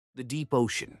The deep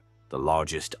ocean, the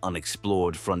largest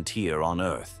unexplored frontier on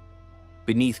Earth.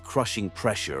 Beneath crushing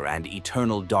pressure and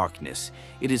eternal darkness,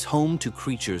 it is home to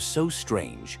creatures so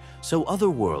strange, so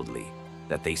otherworldly,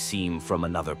 that they seem from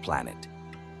another planet.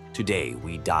 Today,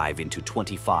 we dive into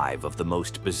 25 of the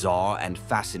most bizarre and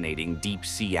fascinating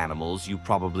deep-sea animals you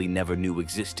probably never knew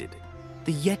existed.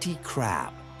 The Yeti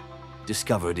crab.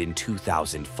 Discovered in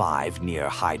 2005 near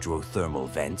hydrothermal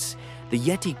vents, the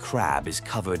Yeti crab is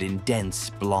covered in dense,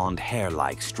 blonde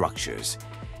hair-like structures.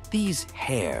 These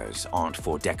hairs aren't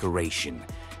for decoration.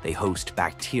 They host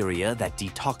bacteria that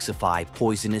detoxify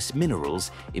poisonous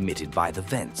minerals emitted by the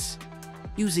vents.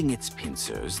 Using its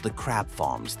pincers, the crab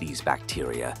farms these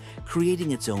bacteria,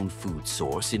 creating its own food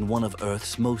source in one of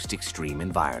Earth's most extreme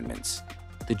environments,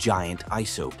 the giant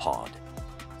isopod.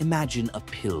 Imagine a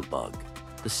pill bug,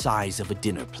 the size of a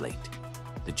dinner plate.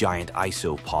 The giant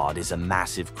isopod is a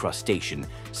massive crustacean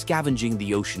scavenging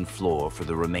the ocean floor for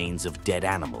the remains of dead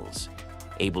animals.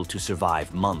 Able to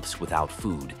survive months without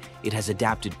food, it has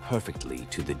adapted perfectly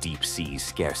to the deep sea's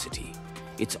scarcity.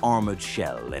 Its armored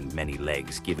shell and many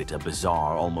legs give it a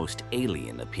bizarre, almost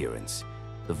alien appearance.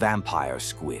 The vampire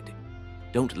squid.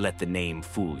 Don't let the name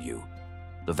fool you.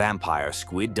 The vampire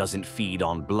squid doesn't feed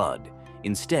on blood.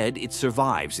 Instead, it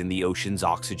survives in the ocean's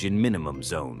oxygen minimum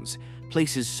zones,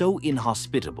 places so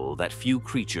inhospitable that few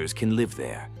creatures can live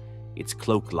there. Its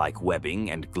cloak-like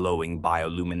webbing and glowing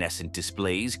bioluminescent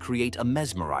displays create a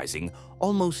mesmerizing,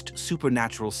 almost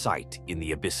supernatural sight in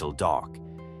the abyssal dark.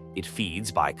 It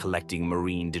feeds by collecting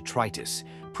marine detritus,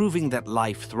 proving that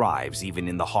life thrives even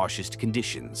in the harshest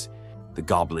conditions. The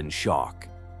Goblin Shark.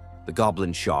 The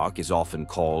Goblin Shark is often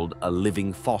called a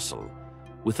living fossil.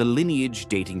 With a lineage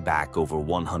dating back over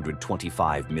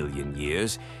 125 million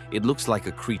years, it looks like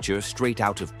a creature straight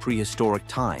out of prehistoric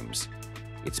times.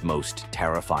 Its most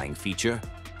terrifying feature?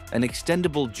 An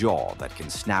extendable jaw that can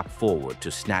snap forward to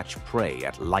snatch prey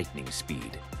at lightning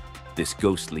speed. This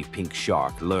ghostly pink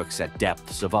shark lurks at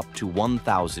depths of up to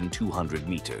 1,200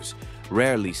 meters,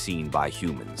 rarely seen by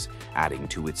humans, adding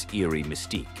to its eerie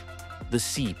mystique. The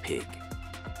sea pig.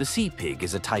 The sea pig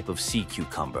is a type of sea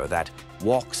cucumber that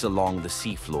walks along the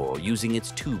seafloor using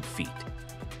its tube feet.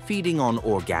 Feeding on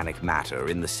organic matter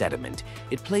in the sediment,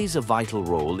 it plays a vital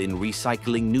role in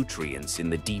recycling nutrients in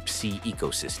the deep sea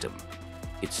ecosystem.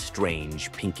 Its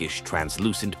strange, pinkish,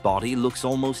 translucent body looks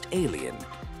almost alien,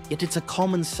 yet it's a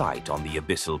common sight on the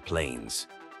abyssal plains.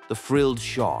 The frilled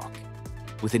shark.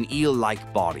 With an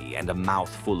eel-like body and a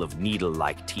mouth full of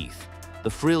needle-like teeth, the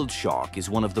frilled shark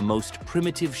is one of the most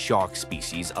primitive shark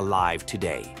species alive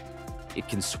today. It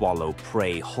can swallow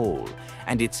prey whole,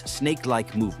 and its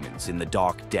snake-like movements in the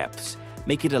dark depths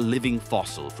make it a living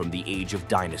fossil from the age of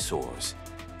dinosaurs.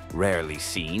 Rarely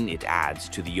seen, it adds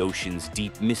to the ocean's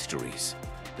deep mysteries.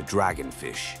 The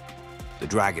dragonfish. The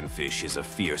dragonfish is a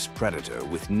fierce predator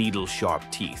with needle-sharp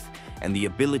teeth and the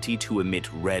ability to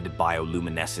emit red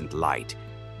bioluminescent light,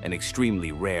 an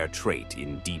extremely rare trait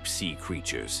in deep-sea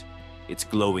creatures. Its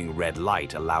glowing red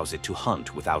light allows it to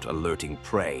hunt without alerting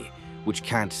prey, which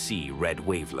can't see red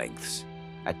wavelengths.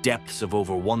 At depths of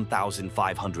over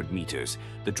 1,500 meters,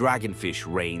 the dragonfish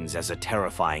reigns as a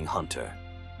terrifying hunter.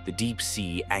 The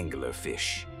deep-sea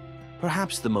anglerfish.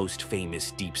 Perhaps the most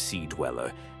famous deep-sea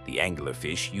dweller, the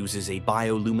anglerfish uses a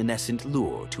bioluminescent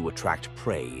lure to attract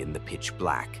prey in the pitch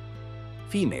black.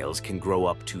 Females can grow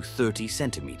up to 30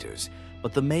 centimeters,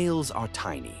 but the males are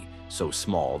tiny, so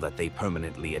small that they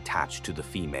permanently attach to the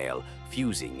female,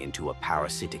 fusing into a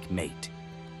parasitic mate.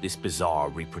 This bizarre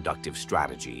reproductive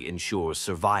strategy ensures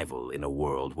survival in a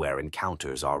world where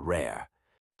encounters are rare.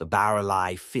 The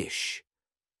barrel-eye fish.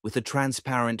 With a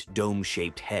transparent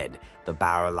dome-shaped head, the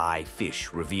barrel-eye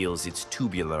fish reveals its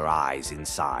tubular eyes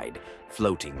inside,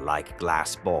 floating like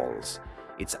glass balls.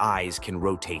 Its eyes can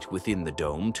rotate within the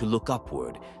dome to look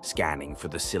upward, scanning for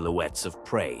the silhouettes of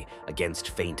prey against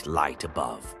faint light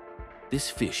above. This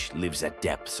fish lives at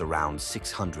depths around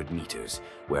 600 meters,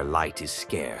 where light is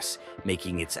scarce,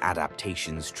 making its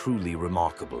adaptations truly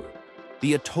remarkable.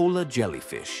 The Atolla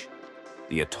jellyfish.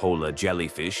 The Atolla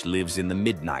jellyfish lives in the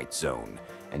midnight zone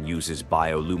and uses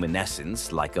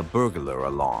bioluminescence like a burglar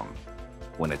alarm.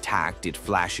 When attacked, it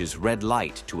flashes red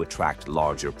light to attract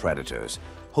larger predators,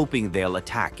 hoping they'll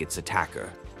attack its attacker.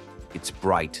 Its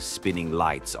bright, spinning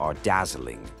lights are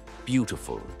dazzling,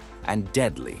 beautiful, and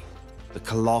deadly. The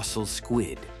colossal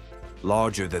squid.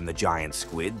 Larger than the giant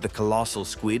squid, the colossal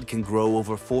squid can grow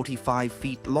over 45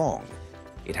 feet long.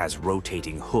 It has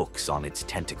rotating hooks on its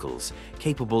tentacles,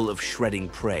 capable of shredding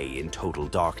prey in total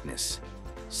darkness.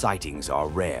 Sightings are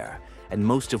rare, and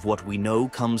most of what we know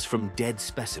comes from dead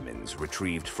specimens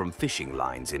retrieved from fishing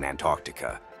lines in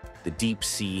Antarctica. the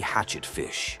deep-sea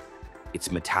hatchetfish.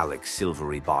 Its metallic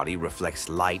silvery body reflects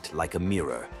light like a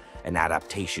mirror, an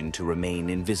adaptation to remain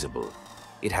invisible.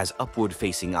 It has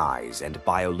upward-facing eyes and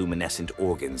bioluminescent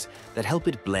organs that help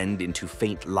it blend into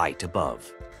faint light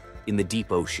above. In the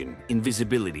deep ocean,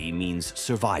 invisibility means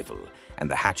survival, and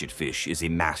the hatchetfish is a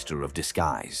master of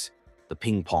disguise. The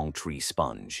ping-pong tree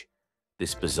sponge.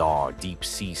 This bizarre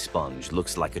deep-sea sponge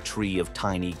looks like a tree of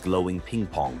tiny glowing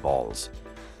ping-pong balls.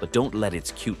 But don't let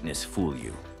its cuteness fool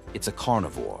you. It's a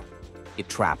carnivore. It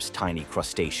traps tiny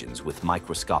crustaceans with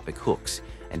microscopic hooks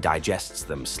and digests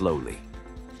them slowly.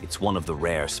 It's one of the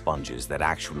rare sponges that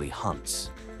actually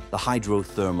hunts. The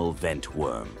hydrothermal vent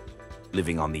worm.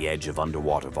 Living on the edge of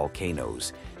underwater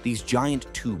volcanoes, these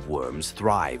giant tube worms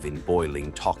thrive in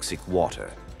boiling toxic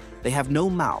water. They have no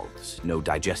mouths, no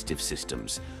digestive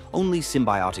systems, only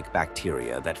symbiotic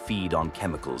bacteria that feed on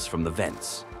chemicals from the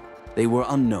vents. They were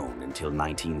unknown until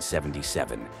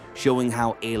 1977, showing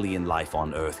how alien life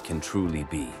on Earth can truly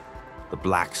be. The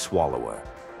black swallower.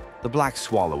 The black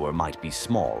swallower might be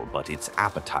small, but its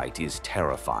appetite is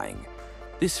terrifying.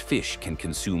 This fish can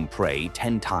consume prey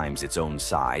 10 times its own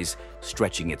size,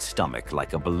 stretching its stomach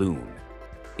like a balloon.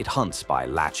 It hunts by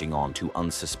latching onto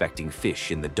unsuspecting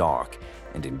fish in the dark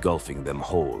and engulfing them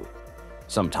whole.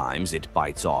 Sometimes it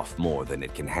bites off more than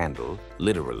it can handle,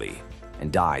 literally,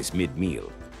 and dies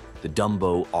mid-meal. The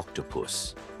Dumbo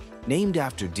octopus. Named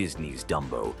after Disney's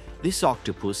Dumbo, this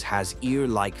octopus has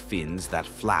ear-like fins that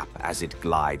flap as it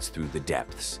glides through the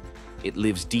depths. It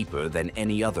lives deeper than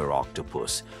any other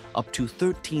octopus, up to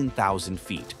 13,000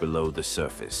 feet below the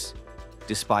surface.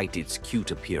 Despite its cute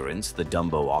appearance, the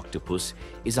Dumbo octopus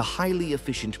is a highly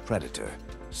efficient predator,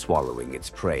 swallowing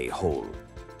its prey whole.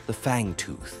 The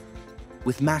fangtooth.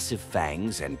 With massive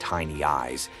fangs and tiny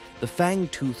eyes, the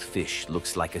fangtooth fish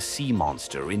looks like a sea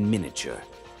monster in miniature.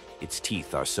 Its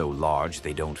teeth are so large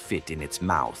they don't fit in its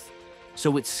mouth,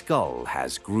 so its skull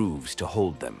has grooves to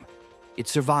hold them. It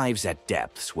survives at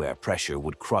depths where pressure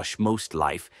would crush most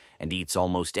life and eats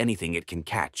almost anything it can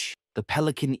catch. The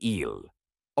pelican eel.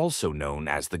 Also known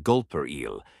as the gulper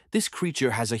eel, this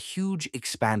creature has a huge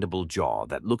expandable jaw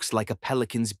that looks like a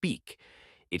pelican's beak.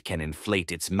 It can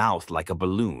inflate its mouth like a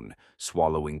balloon,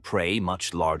 swallowing prey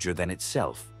much larger than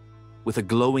itself. With a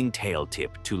glowing tail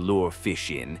tip to lure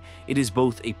fish in, it is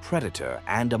both a predator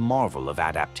and a marvel of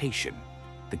adaptation.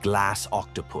 The glass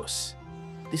octopus.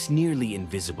 This nearly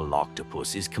invisible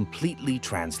octopus is completely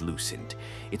translucent.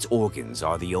 Its organs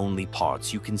are the only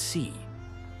parts you can see.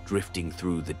 Drifting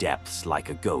through the depths like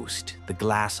a ghost, the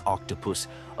glass octopus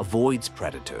avoids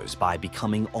predators by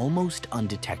becoming almost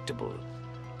undetectable.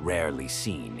 Rarely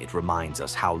seen, it reminds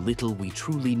us how little we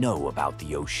truly know about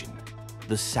the ocean.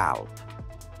 The salp.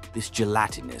 This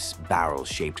gelatinous,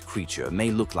 barrel-shaped creature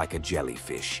may look like a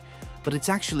jellyfish, but it's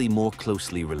actually more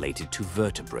closely related to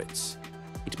vertebrates.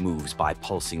 It moves by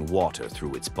pulsing water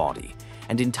through its body,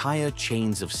 and entire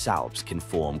chains of salps can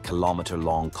form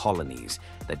kilometer-long colonies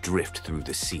that drift through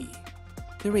the sea.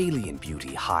 Their alien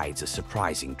beauty hides a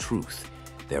surprising truth.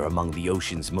 They're among the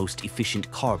ocean's most efficient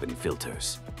carbon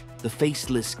filters. The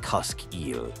Faceless Cusk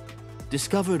Eel.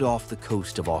 Discovered off the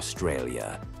coast of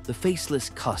Australia, the Faceless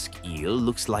Cusk Eel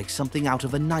looks like something out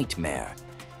of a nightmare.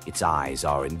 Its eyes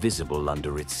are invisible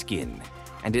under its skin,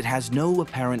 and it has no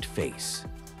apparent face.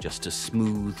 Just a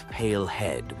smooth, pale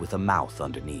head with a mouth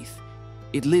underneath.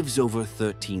 It lives over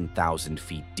 13,000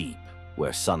 feet deep,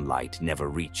 where sunlight never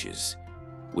reaches.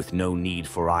 With no need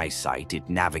for eyesight, it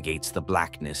navigates the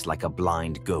blackness like a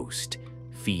blind ghost,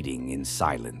 feeding in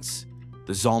silence.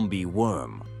 The zombie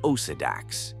worm,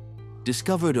 Osidax.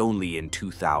 Discovered only in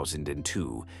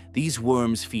 2002, these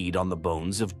worms feed on the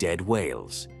bones of dead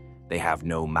whales. They have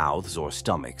no mouths or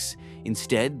stomachs.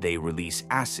 Instead, they release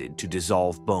acid to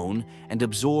dissolve bone and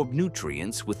absorb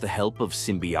nutrients with the help of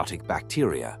symbiotic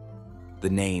bacteria. The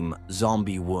name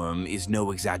zombie worm is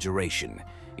no exaggeration.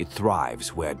 It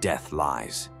thrives where death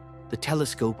lies. The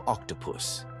telescope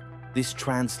octopus. This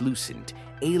translucent,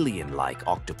 alien-like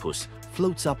octopus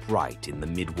floats upright in the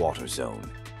mid-water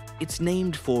zone. It's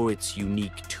named for its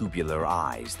unique tubular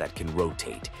eyes that can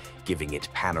rotate, giving it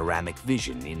panoramic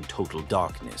vision in total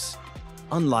darkness.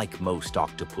 Unlike most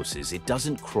octopuses, it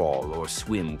doesn't crawl or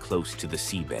swim close to the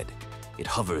seabed. It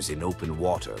hovers in open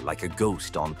water like a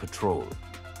ghost on patrol.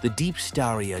 The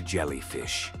Deepstaria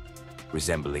jellyfish.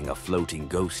 Resembling a floating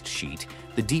ghost sheet,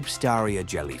 the Deepstaria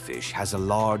jellyfish has a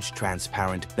large,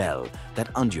 transparent bell that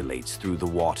undulates through the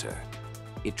water.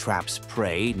 It traps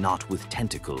prey not with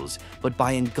tentacles, but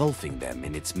by engulfing them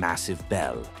in its massive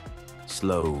bell.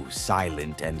 Slow,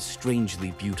 silent, and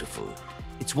strangely beautiful,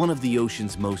 it's one of the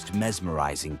ocean's most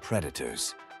mesmerizing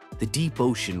predators. The deep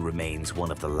ocean remains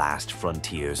one of the last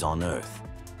frontiers on Earth,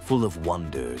 full of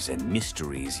wonders and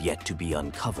mysteries yet to be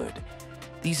uncovered.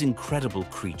 These incredible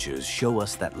creatures show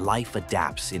us that life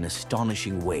adapts in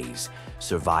astonishing ways,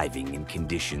 surviving in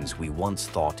conditions we once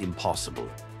thought impossible.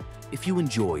 If you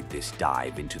enjoyed this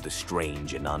dive into the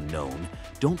strange and unknown,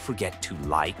 don't forget to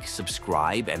like,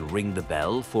 subscribe, and ring the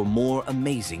bell for more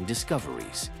amazing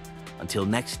discoveries. Until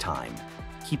next time,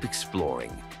 keep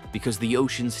exploring, because the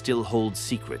ocean still holds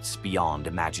secrets beyond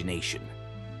imagination.